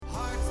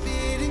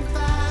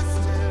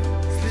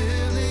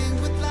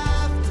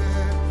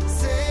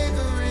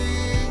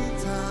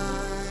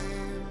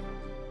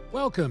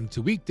Welcome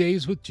to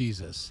Weekdays with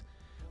Jesus.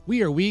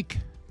 We are weak,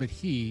 but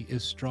He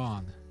is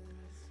strong.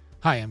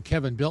 Hi, I'm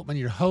Kevin Biltman,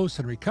 your host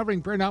and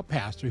recovering burnout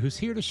pastor who's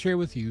here to share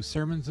with you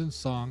sermons and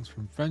songs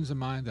from friends of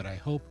mine that I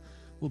hope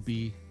will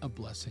be a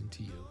blessing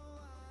to you.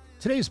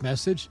 Today's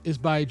message is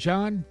by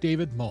John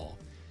David Mull.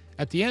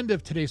 At the end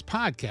of today's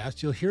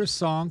podcast, you'll hear a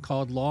song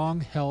called Long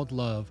Held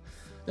Love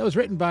that was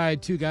written by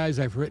two guys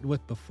I've written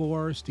with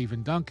before,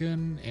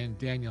 Duncan and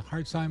Daniel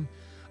Hartzheim,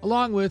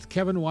 along with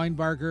Kevin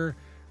Winebarger,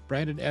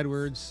 Brandon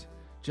Edwards,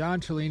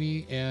 John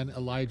Chelini, and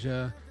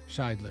Elijah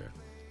Scheidler.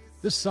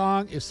 This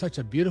song is such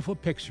a beautiful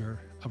picture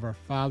of our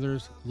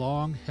Father's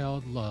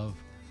long-held love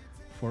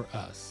for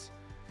us.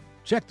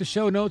 Check the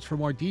show notes for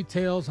more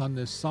details on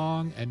this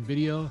song and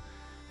video,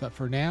 but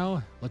for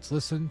now, let's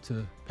listen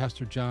to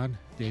Pastor John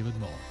David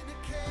Mull.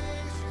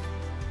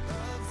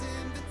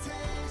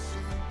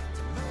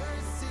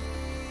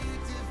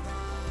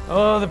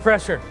 Oh, the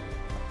pressure.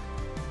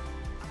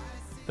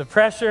 The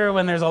pressure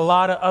when there's a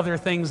lot of other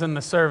things in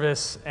the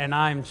service and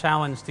I'm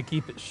challenged to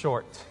keep it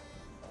short.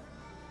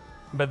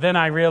 But then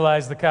I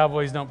realize the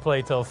Cowboys don't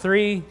play till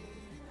 3.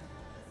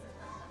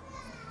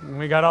 And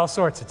we got all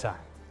sorts of time.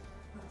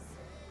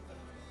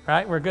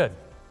 Right? We're good.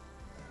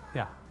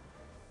 Yeah.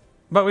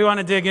 But we want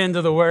to dig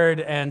into the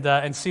Word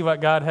and see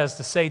what God has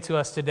to say to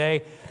us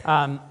today.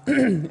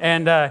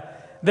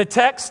 The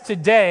text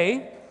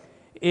today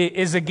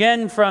is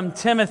again from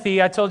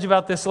Timothy. I told you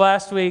about this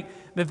last week,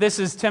 that this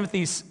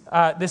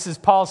is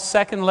Paul's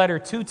second letter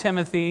to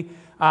Timothy.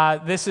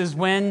 This is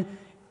when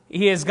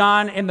he has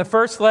gone in the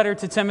first letter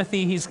to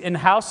Timothy. He's in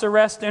house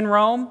arrest in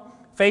Rome,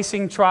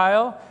 facing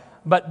trial.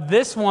 But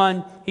this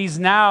one, he's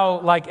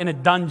now like in a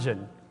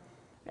dungeon.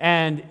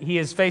 And he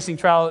is facing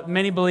trial.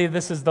 Many believe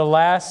this is the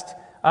last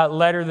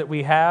letter that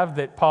we have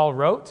that Paul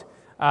wrote,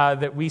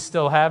 that we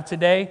still have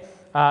today.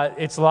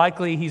 It's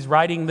likely he's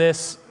writing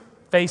this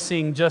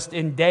facing just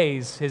in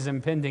days his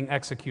impending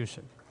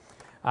execution.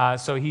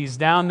 So he's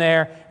down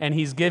there and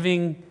he's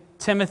giving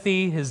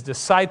Timothy, his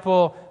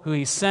disciple, who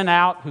he sent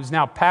out, who's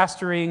now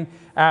pastoring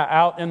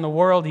out in the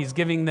world, he's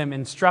giving them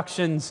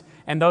instructions,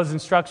 and those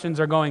instructions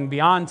are going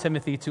beyond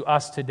Timothy to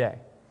us today,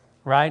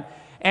 right?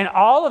 And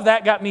all of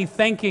that got me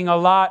thinking a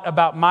lot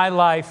about my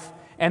life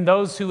and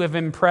those who have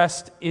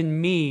impressed in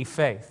me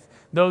faith,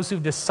 those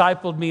who've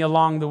discipled me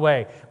along the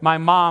way. My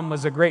mom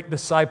was a great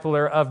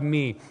discipler of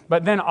me,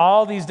 but then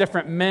all these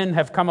different men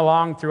have come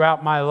along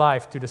throughout my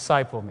life to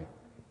disciple me.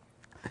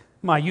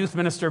 My youth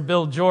minister,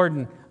 Bill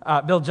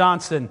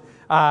Johnson,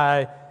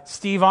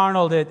 Steve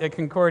Arnold at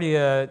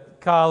Concordia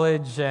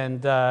College,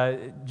 and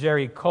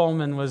Jerry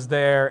Coleman was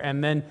there.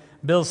 And then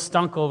Bill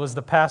Stunkel was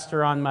the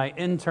pastor on my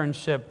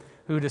internship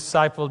who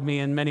discipled me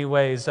in many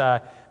ways.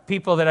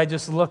 People that I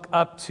just look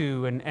up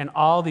to and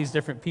all these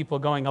different people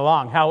going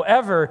along.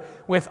 However,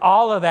 with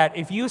all of that,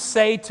 if you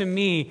say to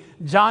me,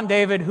 John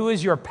David, who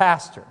is your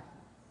pastor?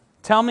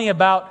 Tell me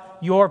about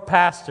your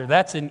pastor.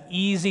 That's an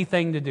easy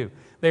thing to do.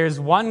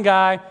 There's one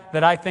guy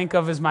that I think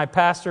of as my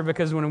pastor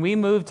because when we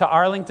moved to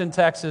Arlington,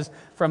 Texas,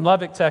 from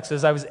Lubbock,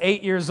 Texas, I was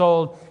 8 years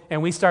old,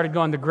 and we started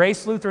going to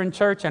Grace Lutheran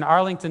Church in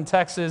Arlington,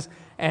 Texas,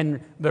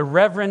 and the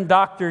Reverend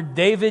Dr.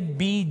 David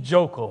B.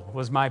 Jokel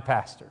was my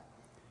pastor.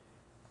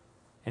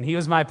 And he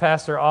was my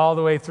pastor all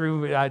the way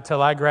through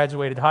till I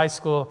graduated high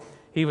school.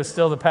 He was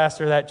still the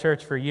pastor of that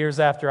church for years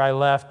after I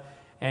left,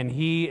 and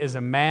he is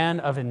a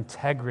man of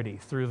integrity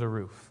through the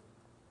roof.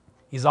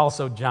 He's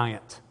also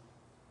giant.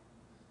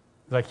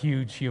 Like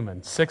huge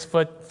human,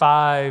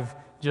 6'5",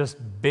 just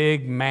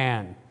big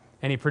man.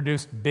 And he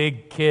produced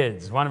big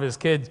kids. One of his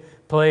kids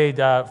played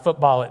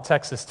football at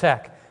Texas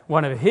Tech.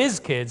 One of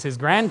his kids, his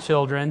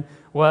grandchildren,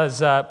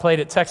 played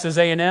at Texas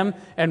A&M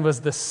and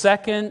was the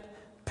second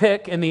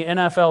pick in the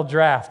NFL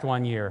draft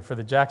one year for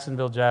the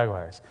Jacksonville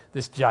Jaguars.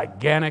 This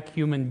gigantic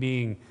human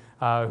being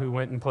who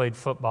went and played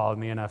football in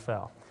the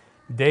NFL.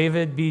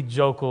 David B.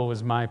 Jokel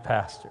was my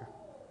pastor.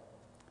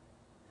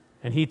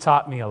 And he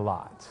taught me a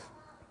lot.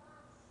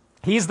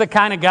 He's the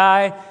kind of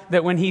guy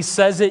that when he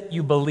says it,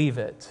 you believe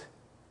it.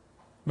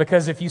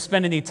 Because if you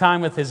spend any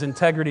time with his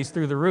integrity's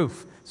through the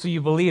roof, so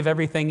you believe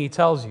everything he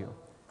tells you.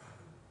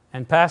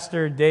 And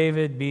Pastor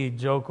David B.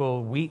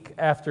 Jokel, week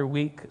after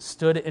week,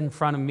 stood in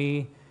front of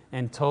me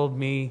and told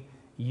me,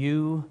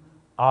 you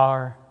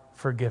are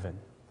forgiven.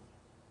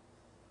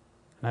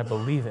 And I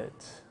believe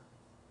it.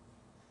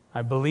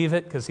 I believe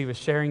it because he was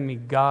sharing me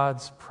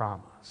God's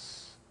promise.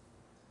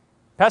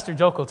 Pastor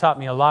Jokel taught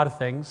me a lot of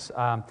things,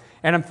 and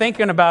I'm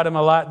thinking about him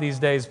a lot these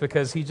days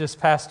because he just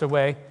passed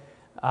away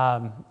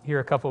here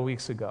a couple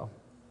weeks ago.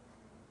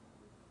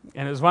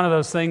 And it was one of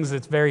those things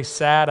that's very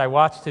sad. I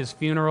watched his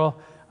funeral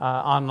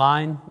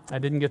online. I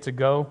didn't get to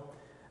go,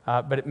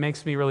 but it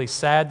makes me really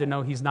sad to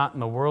know he's not in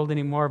the world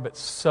anymore, but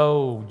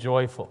so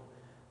joyful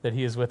that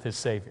he is with his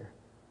Savior.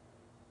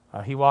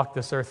 He walked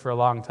this earth for a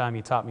long time.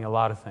 He taught me a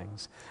lot of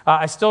things.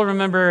 I still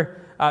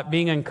remember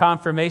being in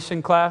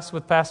confirmation class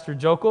with Pastor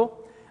Jokel.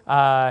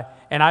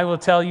 And I will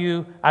tell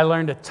you, I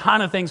learned a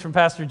ton of things from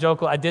Pastor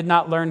Jokel. I did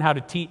not learn how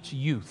to teach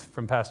youth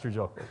from Pastor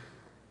Jokel.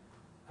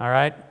 All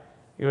right?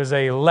 It was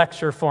a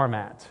lecture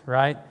format,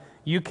 right?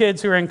 You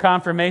kids who are in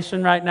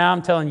confirmation right now,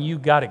 I'm telling you, you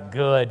got it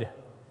good.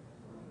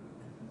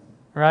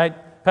 Right?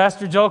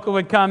 Pastor Jokel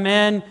would come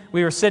in,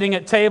 we were sitting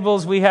at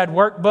tables, we had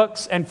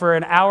workbooks, and for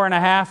an hour and a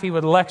half he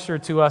would lecture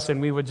to us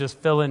and we would just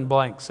fill in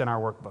blanks in our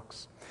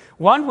workbooks.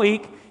 One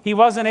week, he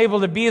wasn't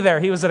able to be there.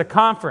 He was at a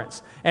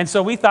conference. And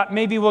so we thought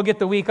maybe we'll get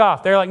the week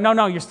off. They're like,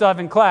 no, you're still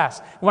having class.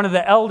 One of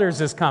the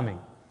elders is coming.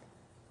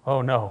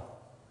 Oh, no.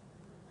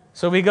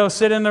 So we go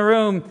sit in the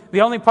room.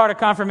 The only part of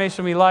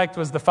confirmation we liked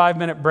was the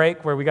 5-minute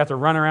break where we got to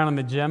run around in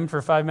the gym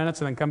for 5 minutes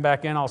and then come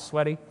back in all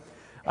sweaty.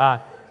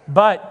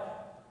 But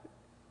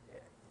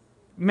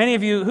many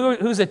of you,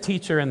 who's a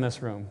teacher in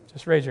this room?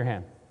 Just raise your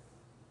hand.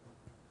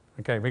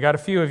 Okay, we got a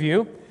few of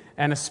you.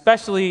 And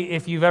especially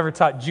if you've ever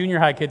taught junior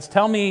high kids,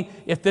 tell me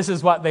if this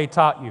is what they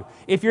taught you.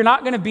 If you're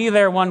not going to be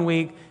there one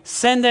week,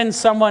 send in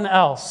someone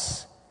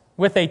else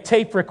with a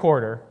tape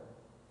recorder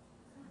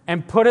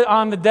and put it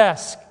on the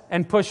desk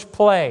and push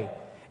play.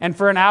 And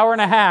for an hour and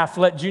a half,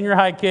 let junior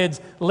high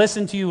kids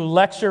listen to you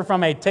lecture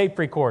from a tape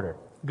recorder.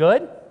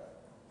 Good?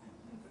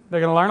 They're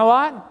going to learn a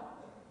lot?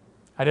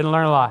 I didn't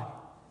learn a lot.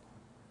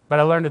 But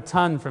I learned a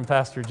ton from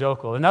Pastor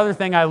Jokel. Another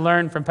thing I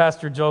learned from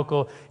Pastor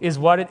Jokel is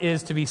what it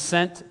is to be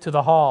sent to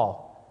the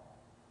hall.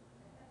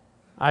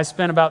 I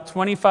spent about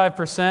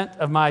 25%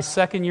 of my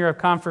second year of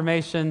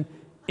confirmation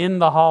in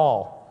the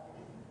hall.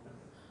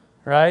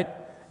 Right?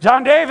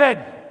 John David,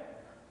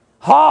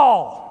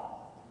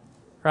 hall.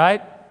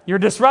 Right? You're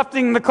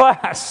disrupting the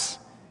class.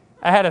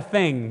 I had a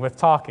thing with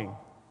talking.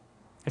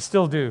 I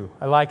still do.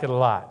 I like it a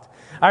lot.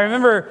 I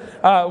remember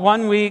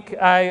one week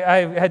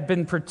I had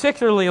been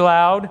particularly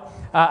loud.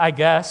 I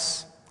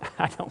guess.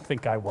 I don't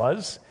think I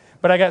was.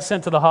 But I got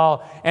sent to the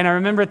hall, and I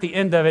remember at the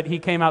end of it, he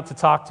came out to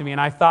talk to me,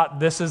 and I thought,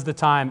 this is the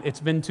time.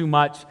 It's been too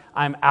much.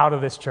 I'm out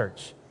of this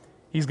church.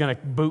 He's going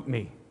to boot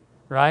me,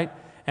 right?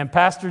 And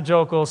Pastor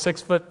Jokel,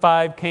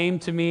 6'5", came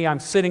to me. I'm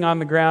sitting on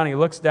the ground. He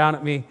looks down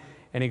at me,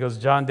 and he goes,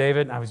 John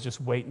David, and I was just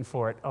waiting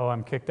for it. Oh,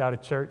 I'm kicked out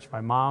of church. My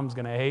mom's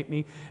going to hate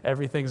me.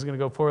 Everything's going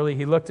to go poorly.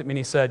 He looked at me, and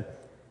he said,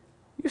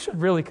 you should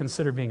really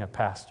consider being a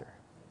pastor.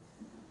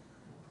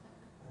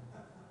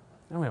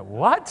 I went,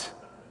 what?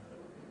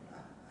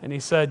 And he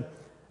said,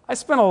 I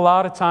spent a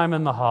lot of time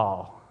in the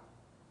hall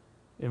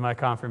in my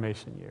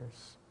confirmation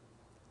years.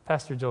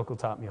 Pastor Jokel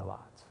taught me a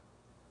lot.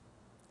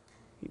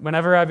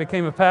 Whenever I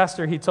became a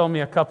pastor, he told me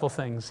a couple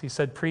things. He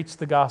said, preach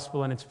the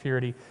gospel in its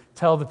purity,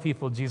 tell the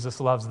people Jesus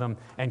loves them,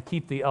 and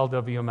keep the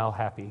LWML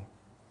happy.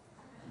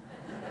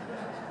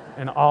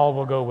 And all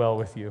will go well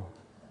with you.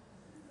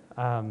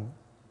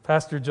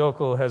 Pastor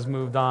Jokel has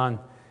moved on,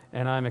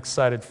 and I'm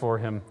excited for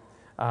him.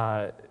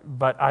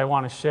 But I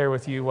want to share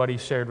with you what he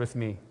shared with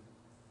me.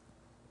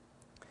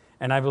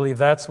 And I believe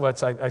that's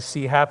what I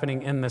see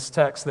happening in this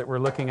text that we're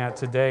looking at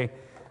today,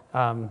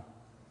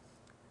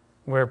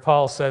 where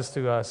Paul says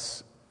to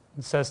us,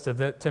 says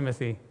to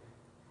Timothy,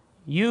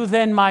 you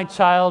then, my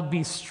child,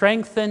 be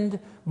strengthened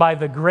by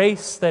the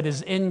grace that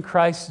is in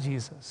Christ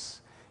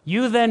Jesus.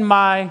 You then,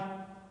 my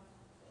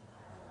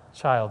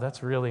child.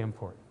 That's really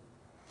important.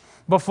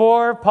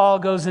 Before Paul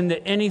goes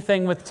into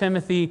anything with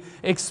Timothy,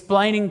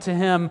 explaining to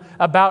him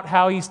about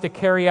how he's to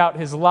carry out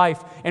his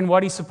life and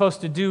what he's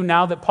supposed to do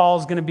now that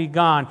Paul's going to be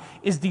gone,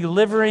 is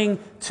delivering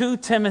to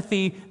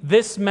Timothy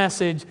this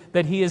message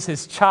that he is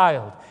his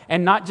child.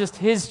 And not just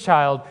his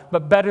child,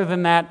 but better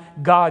than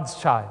that, God's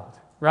child.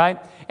 Right?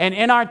 And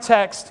in our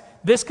text,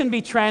 this can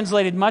be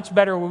translated much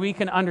better where we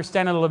can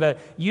understand it a little bit.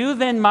 You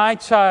then, my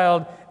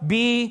child,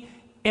 be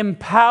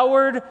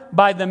empowered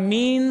by the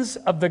means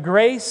of the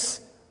grace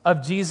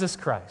of Jesus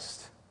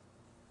Christ.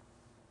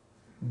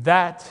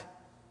 That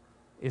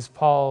is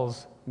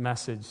Paul's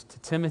message to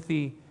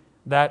Timothy.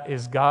 That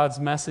is God's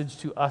message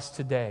to us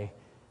today.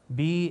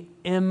 Be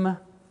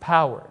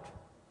empowered.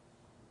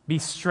 Be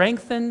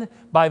strengthened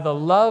by the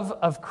love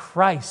of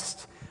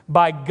Christ,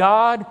 by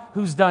God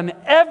who's done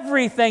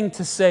everything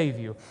to save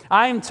you.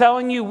 I am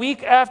telling you,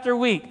 week after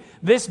week,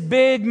 this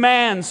big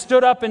man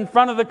stood up in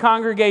front of the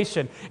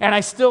congregation, and I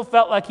still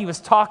felt like he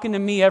was talking to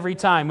me every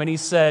time when he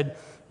said,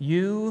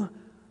 you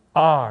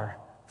are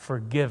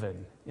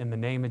forgiven in the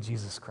name of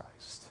Jesus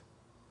Christ.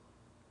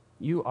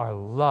 You are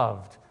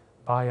loved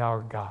by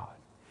our God.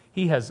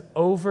 He has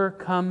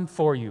overcome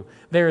for you.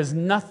 There is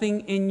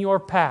nothing in your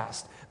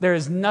past. There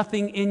is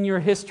nothing in your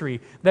history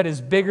that is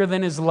bigger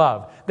than His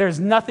love. There is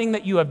nothing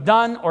that you have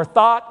done or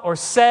thought or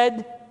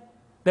said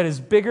that is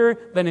bigger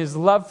than His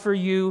love for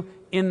you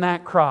in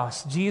that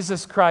cross.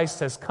 Jesus Christ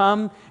has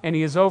come and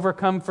He has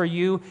overcome for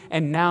you,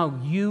 and now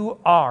you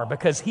are,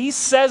 because He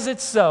says it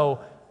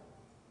so,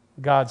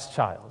 God's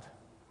child.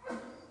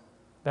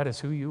 That is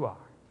who you are.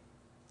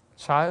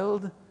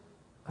 Child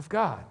of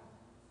God.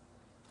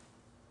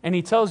 And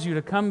He tells you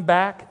to come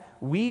back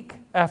week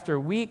after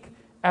week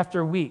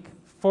after week.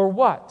 For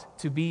what?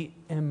 To be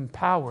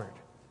empowered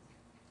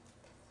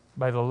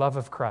by the love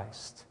of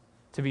Christ.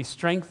 To be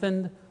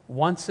strengthened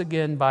once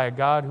again by a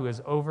God who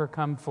has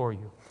overcome for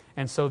you.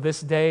 And so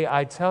this day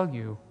I tell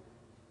you,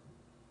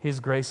 His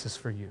grace is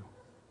for you.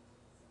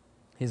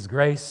 His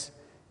grace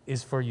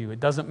is for you. It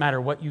doesn't matter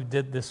what you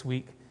did this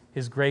week.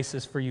 His grace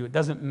is for you. It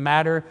doesn't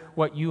matter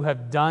what you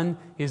have done.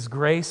 His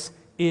grace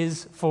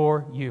is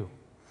for you.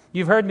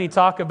 You've heard me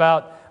talk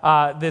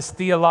about this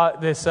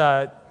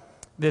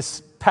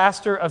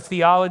pastor of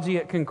theology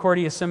at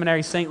Concordia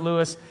Seminary, St.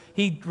 Louis.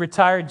 He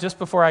retired just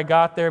before I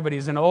got there, but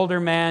he's an older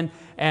man.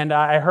 And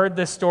I heard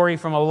this story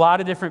from a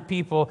lot of different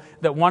people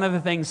that one of the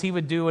things he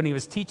would do when he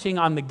was teaching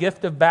on the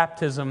gift of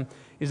baptism,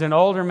 he's an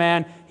older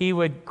man, he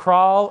would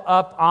crawl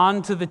up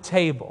onto the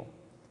table.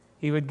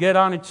 He would get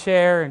on a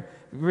chair and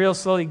real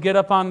slowly get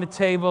up on the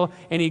table,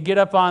 and he'd get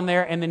up on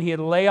there, and then he'd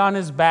lay on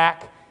his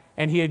back,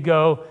 and he'd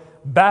go,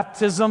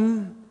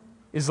 "Baptism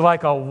is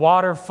like a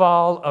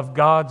waterfall of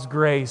God's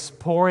grace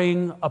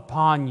pouring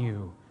upon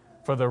you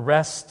for the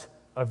rest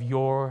of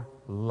your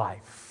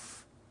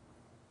life."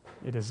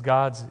 It is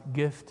God's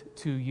gift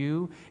to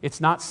you. It's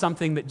not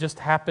something that just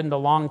happened a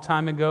long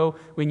time ago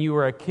when you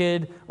were a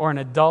kid or an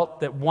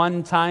adult that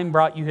one time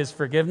brought you His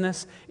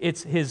forgiveness.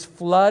 It's His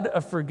flood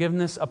of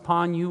forgiveness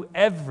upon you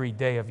every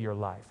day of your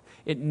life.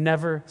 It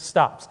never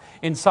stops.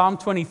 In Psalm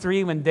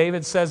 23, when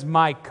David says,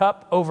 "My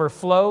cup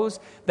overflows,"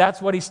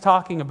 that's what he's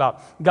talking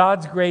about.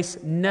 God's grace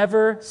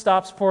never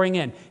stops pouring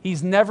in.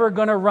 He's never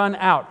going to run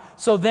out.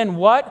 So then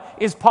what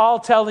is Paul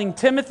telling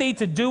Timothy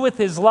to do with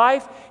his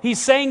life? He's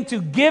saying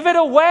to give it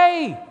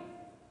away.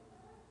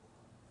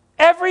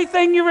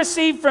 Everything you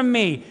receive from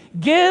me,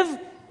 give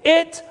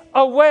it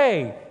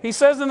away. He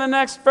says in the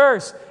next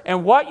verse,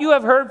 "And what you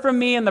have heard from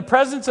me in the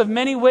presence of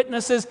many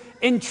witnesses,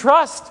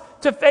 entrust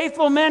to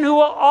faithful men who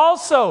will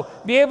also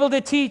be able to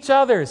teach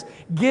others."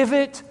 Give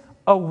it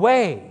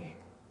away.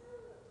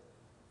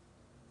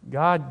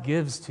 God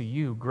gives to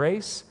you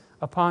grace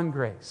upon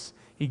grace.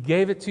 He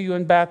gave it to you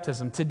in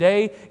baptism.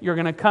 Today, you're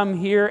going to come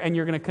here and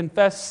you're going to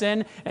confess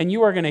sin, and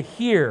you are going to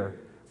hear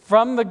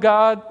from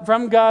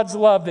God's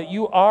love that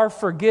you are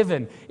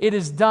forgiven. It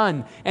is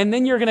done. And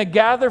then you're going to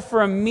gather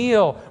for a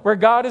meal where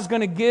God is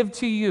going to give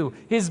to you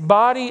His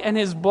body and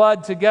His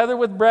blood together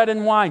with bread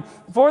and wine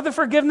for the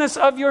forgiveness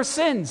of your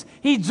sins.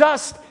 He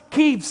just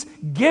keeps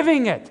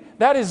giving it.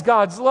 That is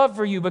God's love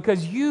for you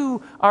because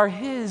you are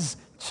His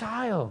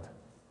child.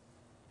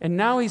 And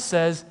now He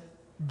says,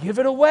 give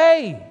it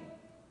away.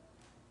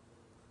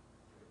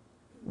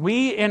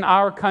 We in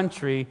our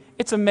country,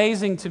 it's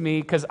amazing to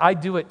me because I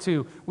do it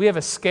too. We have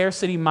a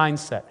scarcity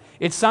mindset.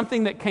 It's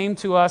something that came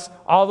to us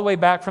all the way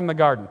back from the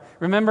garden.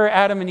 Remember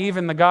Adam and Eve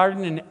in the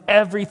garden, and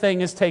everything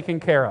is taken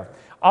care of.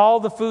 All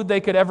the food they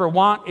could ever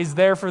want is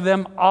there for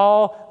them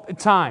all the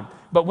time.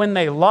 But when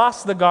they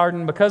lost the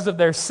garden because of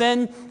their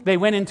sin, they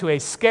went into a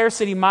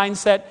scarcity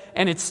mindset,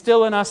 and it's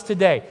still in us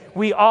today.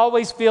 We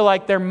always feel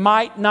like there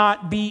might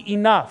not be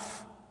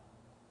enough.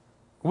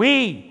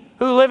 We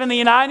who live in the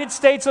United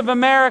States of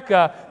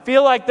America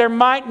feel like there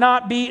might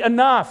not be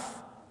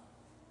enough.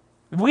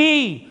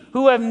 We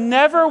who have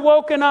never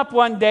woken up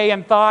one day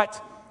and thought,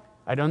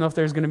 I don't know if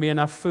there's going to be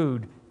enough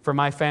food for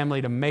my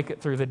family to make it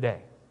through the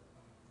day.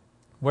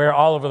 Where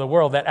all over the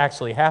world that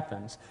actually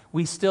happens.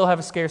 We still have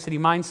a scarcity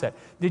mindset.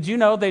 Did you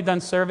know they've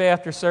done survey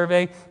after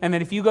survey, and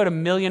that if you go to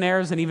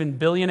millionaires and even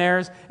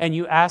billionaires and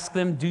you ask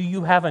them, do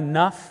you have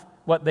enough,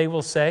 what they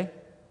will say?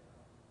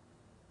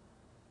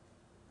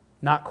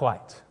 Not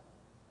quite.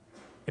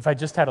 If I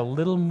just had a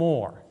little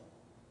more,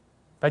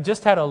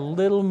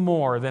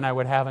 then I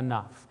would have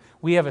enough.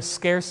 We have a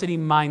scarcity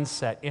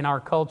mindset in our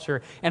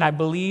culture, and I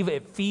believe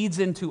it feeds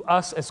into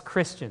us as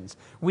Christians.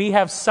 We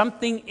have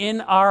something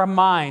in our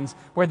minds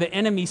where the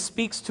enemy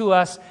speaks to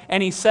us,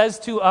 and he says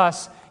to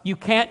us, you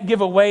can't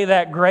give away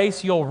that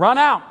grace, you'll run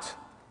out.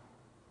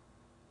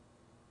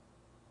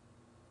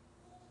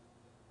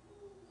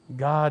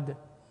 God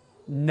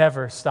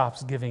never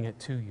stops giving it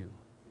to you.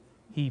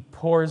 He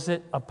pours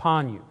it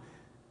upon you.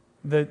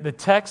 The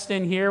text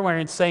in here where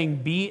it's saying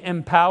be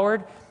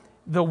empowered,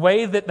 the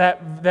way that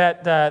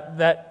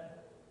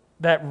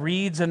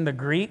reads in the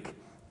Greek,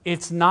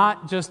 it's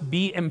not just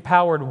be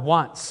empowered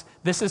once.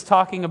 This is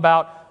talking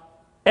about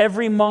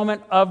every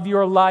moment of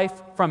your life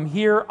from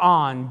here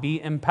on,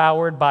 be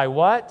empowered by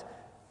what?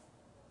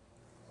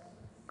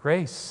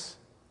 Grace.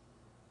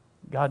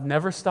 God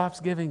never stops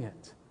giving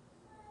it.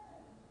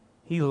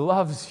 He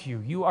loves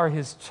you. You are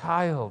His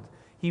child.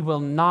 He will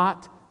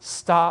not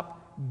stop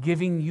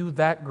giving you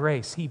that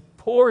grace. He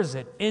pours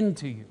it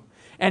into you.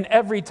 And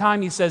every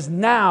time He says,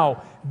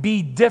 now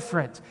be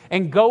different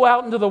and go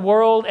out into the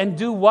world and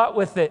do what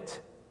with it?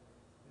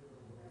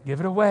 Give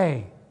it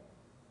away.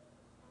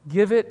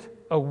 Give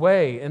it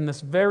away in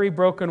this very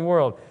broken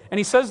world. And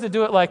He says to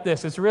do it like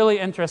this. It's really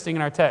interesting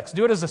in our text.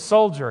 Do it as a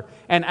soldier,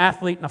 an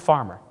athlete, and a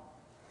farmer.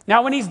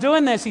 Now, when He's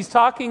doing this, He's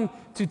talking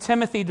to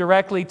Timothy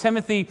directly.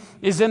 Timothy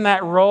is in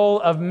that role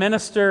of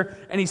minister,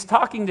 and He's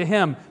talking to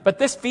him. But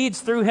this feeds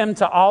through him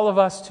to all of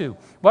us too.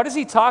 What is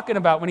He talking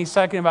about when He's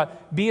talking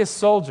about be a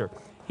soldier?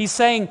 He's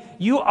saying,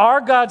 you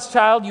are God's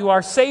child. You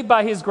are saved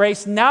by His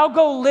grace. Now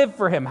go live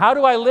for Him. How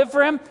do I live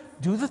for Him?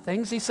 Do the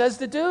things He says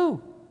to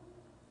do.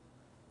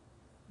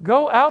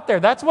 Go out there.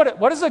 That's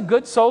what is a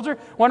good soldier?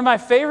 One of my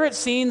favorite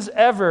scenes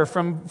ever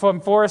from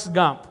Forrest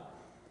Gump.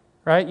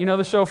 Right? You know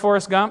the show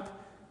Forrest Gump?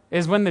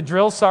 Is when the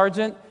drill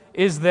sergeant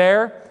is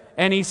there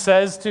and he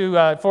says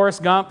to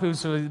Forrest Gump,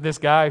 who's this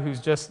guy who's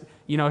just,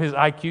 his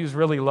IQ is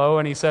really low,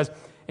 and he says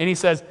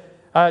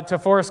to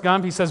Forrest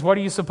Gump, he says, "What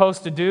are you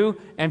supposed to do?"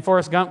 And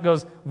Forrest Gump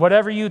goes,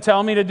 "Whatever you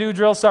tell me to do,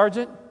 drill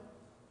sergeant."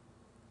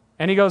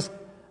 And he goes,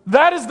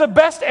 "That is the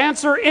best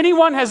answer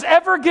anyone has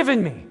ever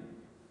given me."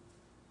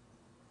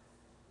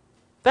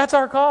 That's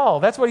our call.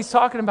 That's what he's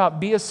talking about.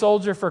 Be a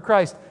soldier for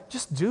Christ.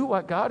 Just do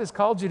what God has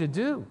called you to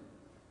do.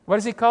 What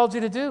has he called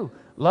you to do?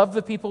 Love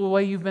the people the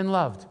way you've been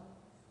loved.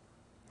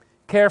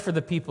 Care for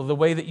the people the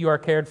way that you are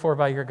cared for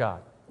by your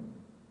God.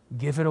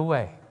 Give it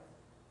away.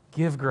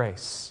 Give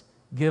grace.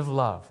 Give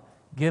love.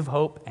 Give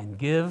hope, and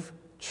give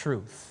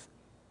truth.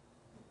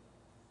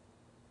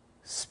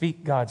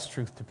 Speak God's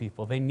truth to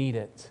people. They need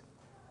it.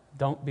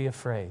 Don't be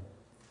afraid.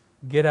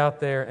 Get out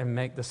there and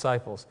make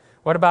disciples.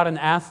 What about an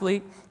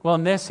athlete? Well,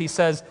 in this, he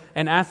says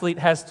an athlete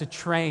has to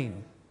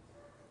train.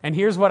 And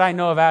here's what I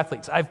know of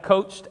athletes. I've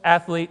coached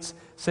athletes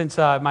since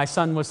my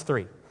son was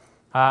 3.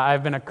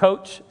 I've been a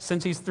coach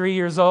since he's 3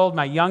 years old,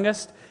 my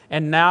youngest.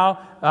 And now,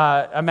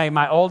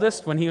 my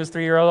oldest, when he was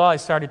 3 years old, I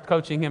started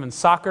coaching him in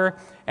soccer.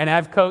 And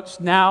I've coached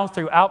now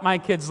throughout my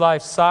kids'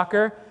 life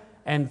soccer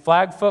and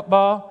flag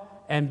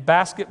football and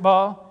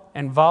basketball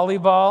and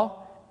volleyball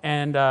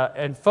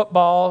and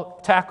football,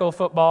 tackle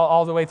football,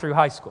 all the way through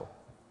high school.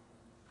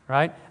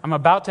 Right? I'm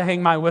about to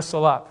hang my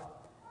whistle up.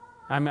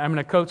 I'm going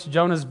to coach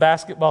Jonah's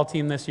basketball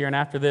team this year, and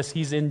after this,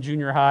 he's in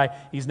junior high.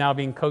 He's now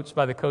being coached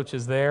by the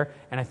coaches there,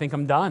 and I think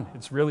I'm done.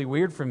 It's really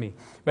weird for me.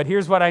 But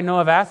here's what I know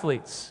of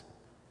athletes.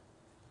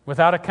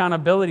 Without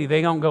accountability,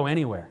 they don't go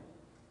anywhere.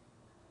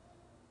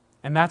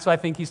 And that's what I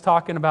think he's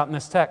talking about in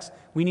this text.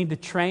 We need to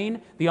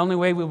train. The only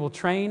way we will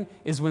train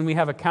is when we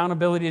have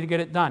accountability to get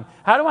it done.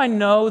 How do I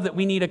know that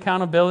we need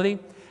accountability?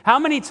 How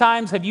many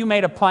times have you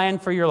made a plan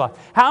for your life?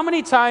 How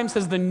many times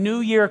has the new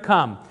year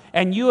come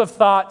and you have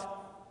thought,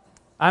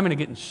 I'm going to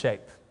get in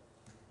shape.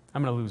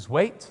 I'm going to lose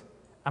weight.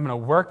 I'm going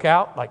to work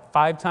out like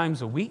 5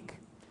 times a week.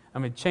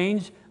 I'm going to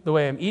change the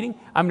way I'm eating.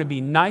 I'm going to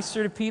be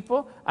nicer to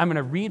people. I'm going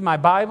to read my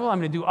Bible. I'm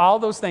going to do all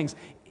those things.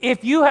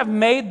 If you have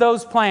made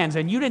those plans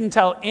and you didn't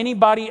tell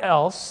anybody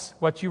else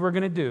what you were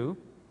going to do,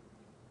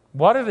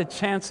 what are the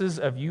chances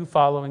of you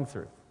following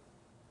through?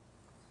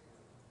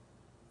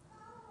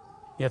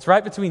 Yeah, it's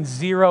right between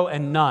 0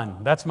 and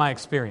none. That's my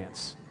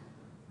experience,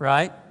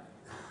 right?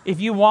 If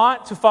you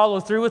want to follow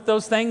through with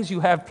those things,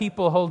 you have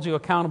people hold you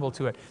accountable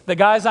to it. The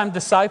guys I'm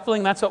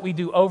discipling, that's what we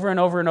do over and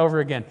over and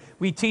over again.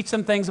 We teach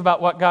them things about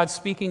what God's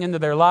speaking into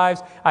their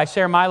lives. I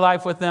share my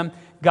life with them.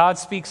 God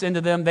speaks into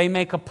them. They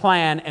make a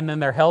plan, and then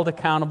they're held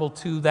accountable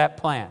to that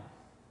plan.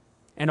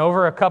 And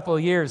over a couple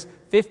of years,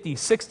 50,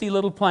 60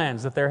 little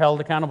plans that they're held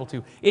accountable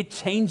to. It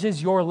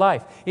changes your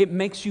life. It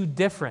makes you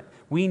different.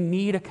 We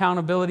need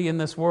accountability in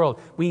this world.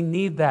 We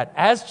need that.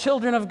 As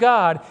children of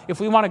God, if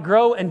we want to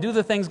grow and do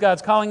the things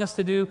God's calling us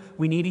to do,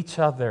 we need each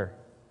other.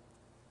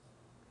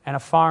 And a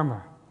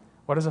farmer,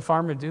 what does a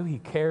farmer do? He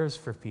cares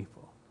for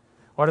people.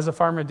 What does a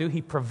farmer do?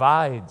 He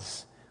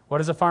provides. What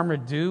does a farmer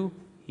do?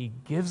 He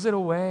gives it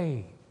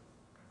away.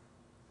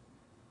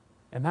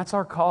 And that's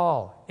our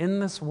call in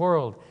this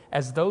world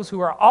as those who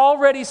are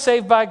already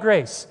saved by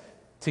grace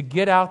to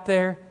get out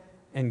there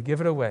and give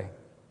it away.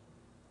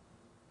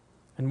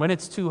 And when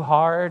it's too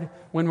hard,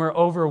 when we're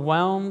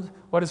overwhelmed,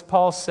 what does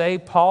Paul say?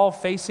 Paul,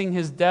 facing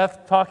his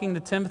death, talking to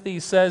Timothy,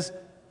 says,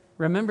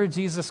 remember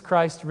Jesus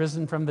Christ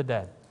risen from the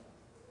dead.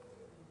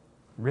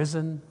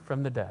 Risen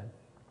from the dead.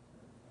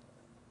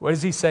 What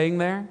is he saying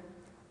there?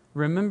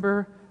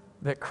 Remember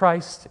that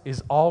Christ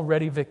is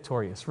already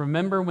victorious.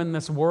 Remember when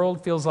this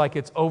world feels like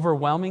it's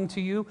overwhelming to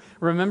you.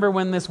 Remember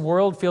when this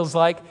world feels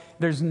like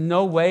there's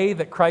no way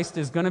that Christ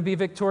is going to be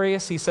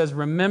victorious. He says,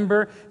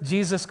 remember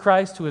Jesus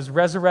Christ who is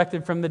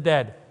resurrected from the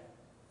dead.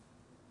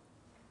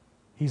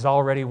 He's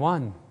already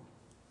won.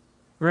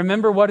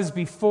 Remember what is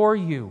before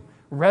you.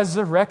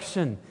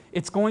 Resurrection.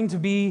 It's going to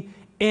be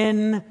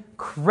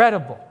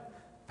incredible.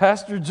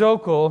 Pastor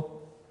Jokel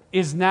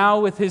is now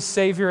with his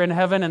Savior in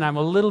heaven, and I'm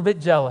a little bit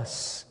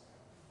jealous.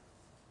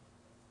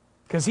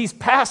 Because he's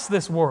past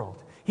this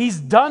world. He's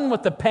done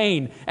with the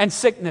pain and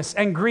sickness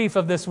and grief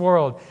of this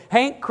world.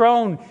 Hank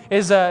Crone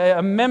is a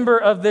member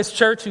of this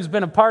church who's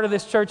been a part of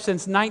this church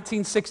since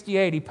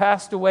 1968. He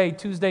passed away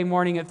Tuesday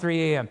morning at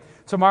 3 a.m.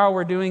 Tomorrow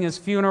we're doing his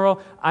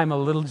funeral. I'm a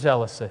little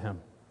jealous of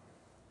him.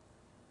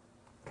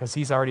 Because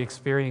he's already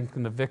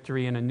experiencing the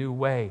victory in a new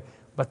way.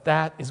 But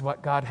that is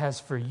what God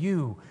has for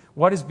you.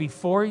 What is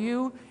before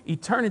you?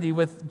 Eternity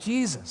with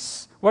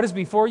Jesus. What is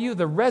before you?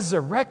 The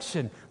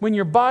resurrection. When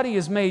your body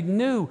is made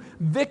new.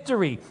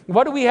 Victory.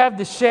 What do we have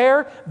to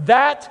share?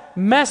 That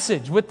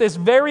message with this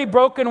very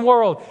broken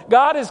world.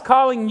 God is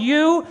calling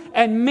you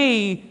and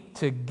me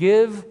to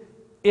give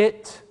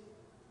it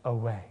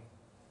away.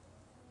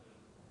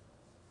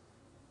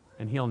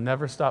 And He'll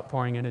never stop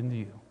pouring it into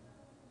you.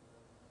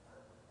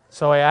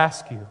 So I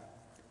ask you,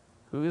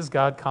 who is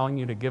God calling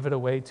you to give it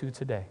away to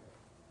today?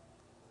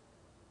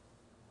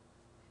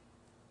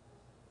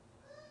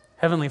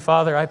 Heavenly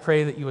Father, I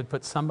pray that you would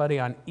put somebody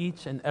on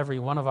each and every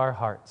one of our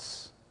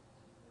hearts.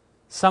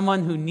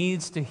 Someone who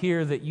needs to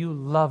hear that you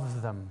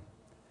love them.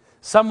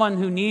 Someone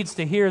who needs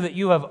to hear that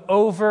you have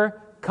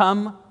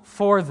overcome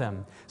for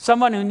them.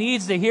 Someone who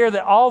needs to hear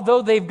that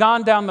although they've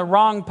gone down the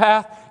wrong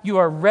path, you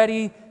are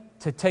ready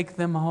to take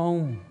them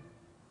home.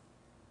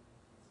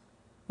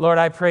 Lord,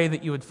 I pray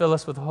that you would fill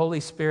us with Holy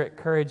Spirit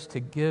courage to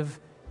give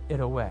it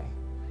away.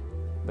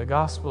 The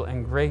gospel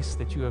and grace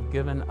that you have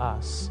given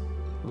us,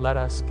 let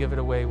us give it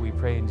away, we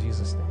pray in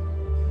Jesus'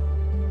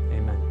 name.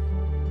 Amen.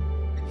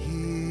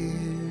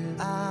 Here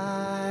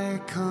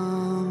I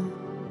come,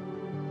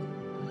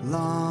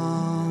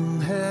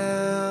 long-held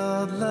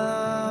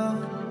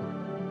love,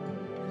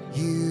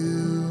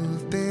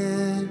 you've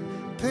been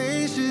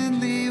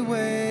patiently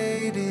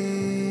waiting.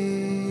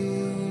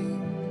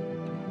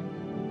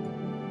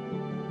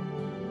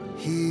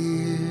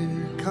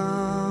 Here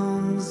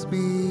comes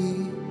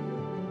me,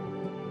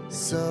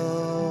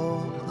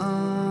 so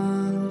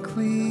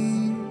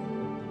unclean,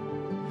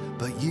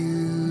 but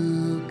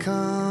you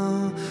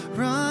come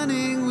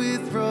running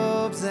with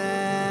robes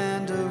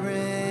and a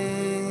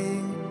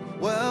ring,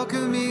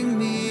 welcoming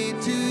me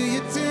to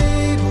your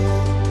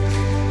table,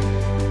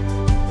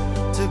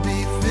 to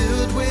be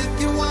filled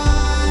with your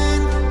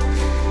wine.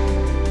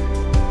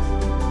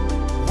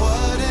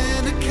 What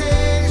an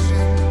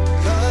occasion,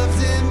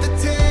 love's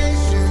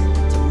invitation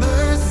to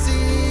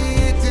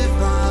mercy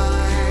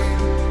divine.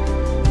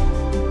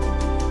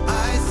 I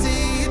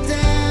see you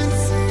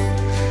dancing,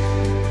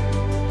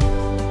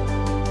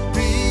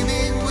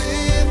 beaming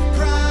with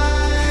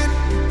pride,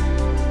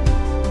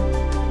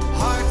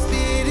 hearts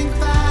beating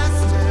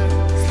faster,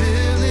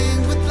 spilling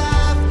with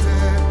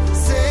laughter,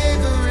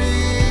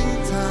 savoring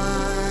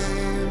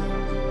time.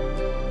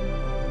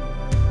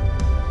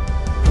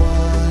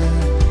 What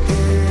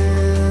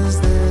is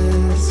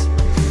this?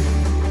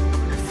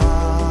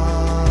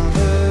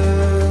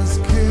 Father's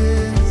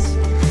kiss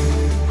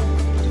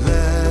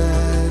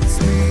lets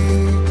me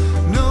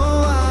know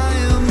I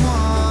am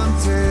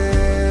wanted.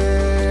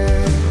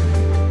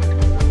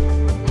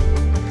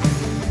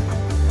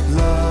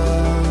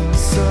 Love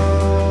so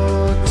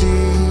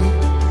deep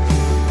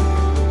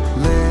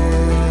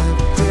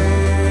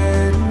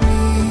lifted me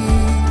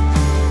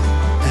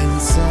and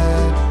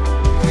set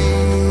me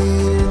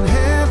in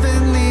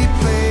heavenly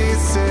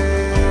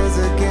places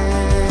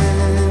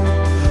again,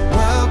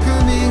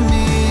 welcoming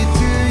me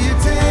to your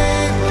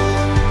table,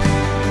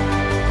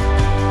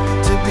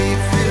 to be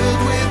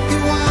filled with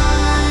your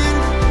wine.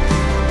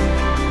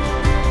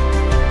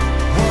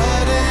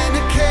 What an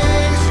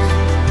occasion,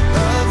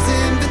 love's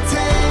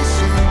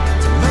invitation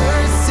to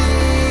mercy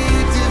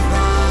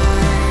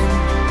divine.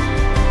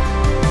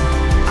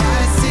 I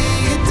see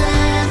you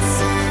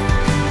dancing,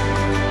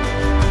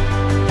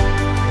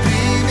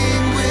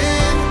 beaming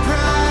with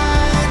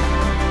pride,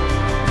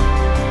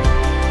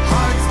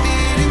 hearts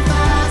beating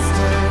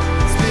faster,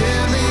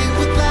 spilling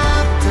with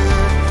laughter,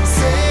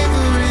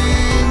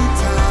 savoring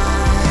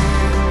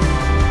time.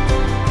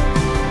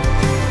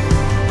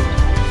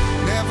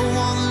 Never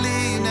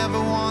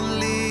wanna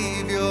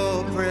leave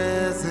your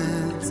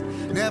presence.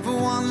 Never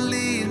wanna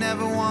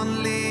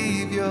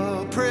leave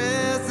your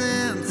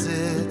presence.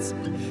 It's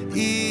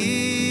easy.